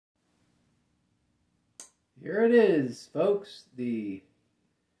Here it is, folks, the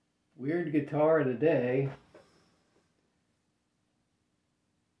weird guitar of the day.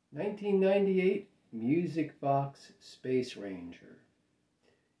 1998 Musicvox Spaceranger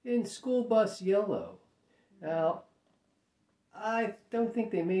in school bus yellow. Now, I don't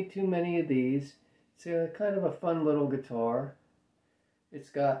think they made too many of these. It's a kind of a fun little guitar. It's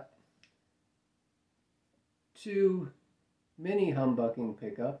got two mini humbucking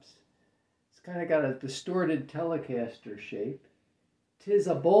pickups. It's kind of got a distorted Telecaster shape. 'Tis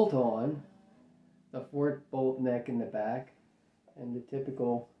a bolt-on, the 4-bolt neck in the back, and the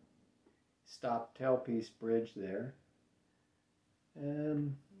typical stop tailpiece bridge there.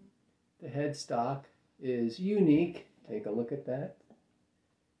 The headstock is unique. Take a look at that.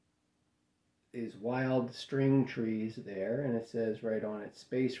 These wild string trees there, and it says right on it,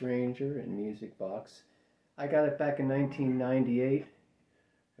 Spaceranger and Musicvox. I got it back in 1998.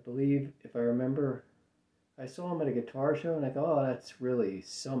 I believe, if I remember, I saw them at a guitar show and I thought, oh, that's really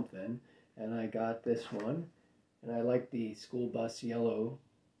something. And I got this one, and I like the school bus yellow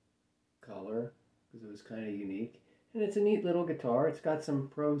color because it was kind of unique. And it's a neat little guitar. It's got some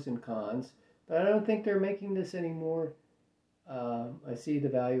pros and cons, but I don't think they're making this anymore. I see the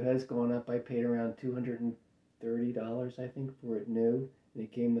value has gone up. I paid around $230, I think, for it new. And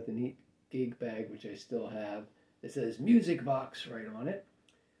it came with a neat gig bag, which I still have. It says Musicvox right on it.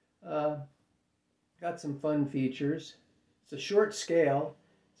 Got some fun features. It's a short scale,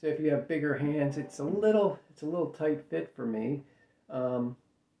 so if you have bigger hands, it's a little tight fit for me.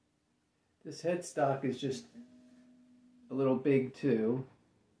 This headstock is just a little big too.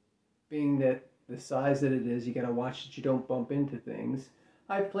 Being that the size that it is, you gotta watch that you don't bump into things.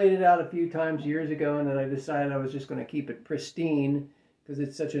 I've played it out a few times years ago, and then I decided I was just gonna keep it pristine because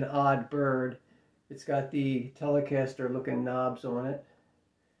it's such an odd bird. It's got the Telecaster looking knobs on it.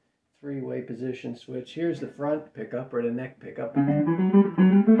 3-way position switch. Here's the front pickup, or the neck pickup.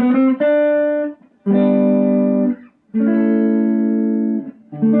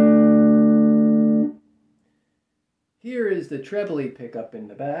 Here is the trebly pickup in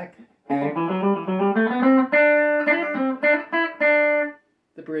the back.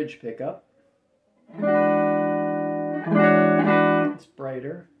 The bridge pickup. It's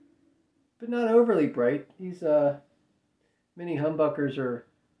brighter, but not overly bright. These mini humbuckers are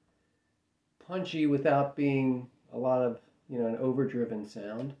punchy without being a lot of, an overdriven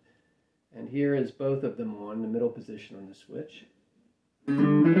sound. And here is both of them on the middle position on the switch.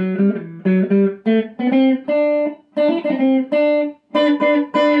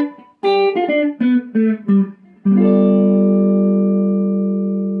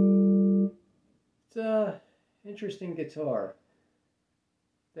 It's an interesting guitar.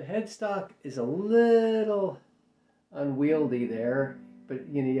 The headstock is a little unwieldy there, but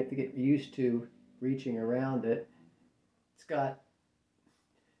you have to get used to reaching around it. It's got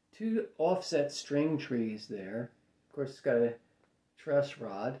 2 offset string trees there. Of course, it's got a truss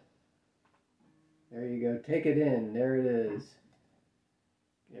rod. There you go. Take it in. There it is.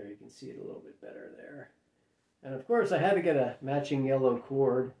 There, you can see it a little bit better there. And of course, I had to get a matching yellow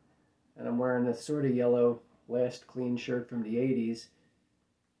cord, and I'm wearing this sort of yellow last clean shirt from the 80s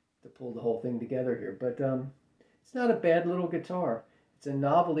to pull the whole thing together here. But it's not a bad little guitar. It's a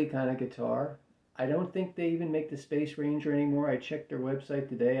novelty kind of guitar. I don't think they even make the Spaceranger anymore. I checked their website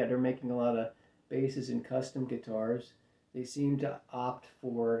today. They're making a lot of basses and custom guitars. They seem to opt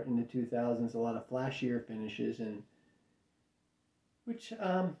for, in the 2000s, a lot of flashier finishes, and which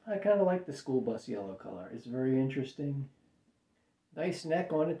I kind of like the school bus yellow color. It's very interesting. Nice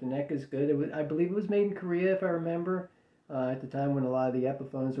neck on it. The neck is good. I believe it was made in Korea, if I remember, at the time when a lot of the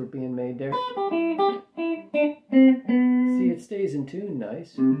Epiphones were being made there. See, it stays in tune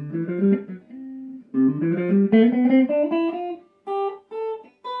nice. You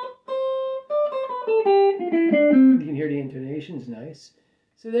can hear the intonations nice.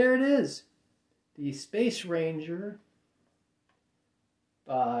 So there it is. The Spaceranger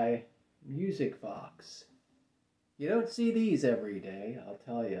by Musicvox. You don't see these every day, I'll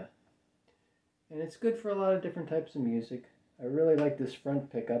tell you. And it's good for a lot of different types of music. I really like this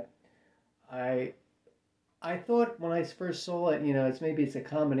front pickup. I thought when I first saw it, it's a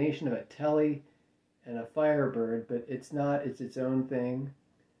combination of a Tele and a Firebird, but it's not. It's its own thing.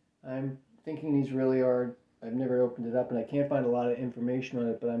 I'm thinking these really are. I've never opened it up, and I can't find a lot of information on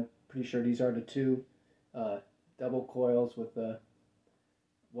it, but I'm pretty sure these are the 2 double coils with the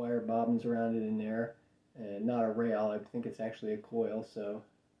wire bobbins around it in there, and not a rail. I think it's actually a coil. So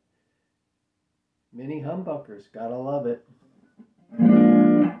mini humbuckers, gotta love it.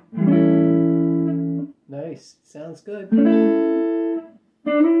 Nice, sounds good.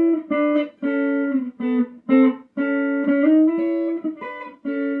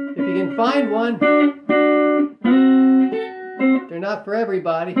 find one. They're not for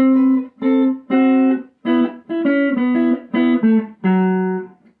everybody. It's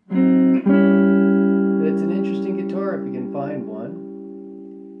an interesting guitar if you can find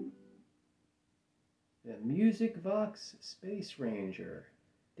one. The Musicvox Spaceranger,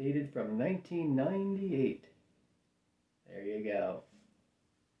 dated from 1998. There you go.